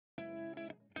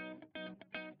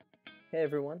Hey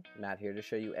everyone, Matt here to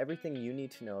show you everything you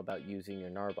need to know about using your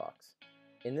GNARBOX.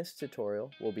 In this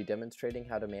tutorial, we'll be demonstrating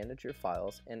how to manage your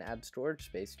files and add storage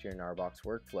space to your GNARBOX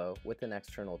workflow with an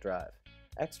external drive.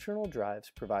 External drives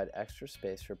provide extra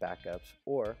space for backups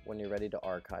or when you're ready to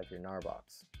archive your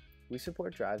GNARBOX. We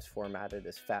support drives formatted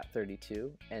as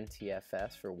FAT32,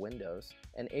 NTFS for Windows,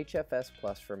 and HFS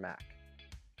Plus for Mac.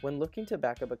 When looking to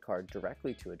back up a card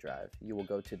directly to a drive, you will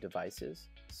go to Devices,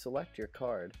 select your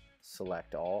card,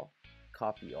 select All,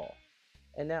 Copy All,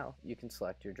 and now you can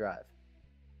select your drive.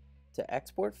 To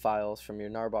export files from your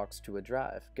GNARBOX to a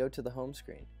drive, go to the home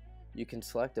screen. You can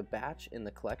select a batch in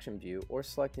the collection view or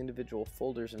select individual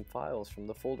folders and files from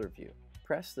the folder view.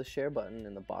 Press the Share button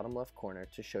in the bottom left corner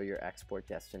to show your export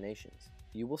destinations.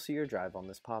 You will see your drive on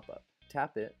this pop-up.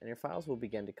 Tap it and your files will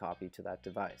begin to copy to that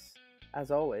device. As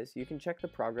always, you can check the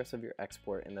progress of your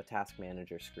export in the Task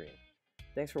Manager screen.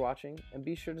 Thanks for watching, and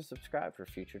be sure to subscribe for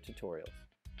future tutorials.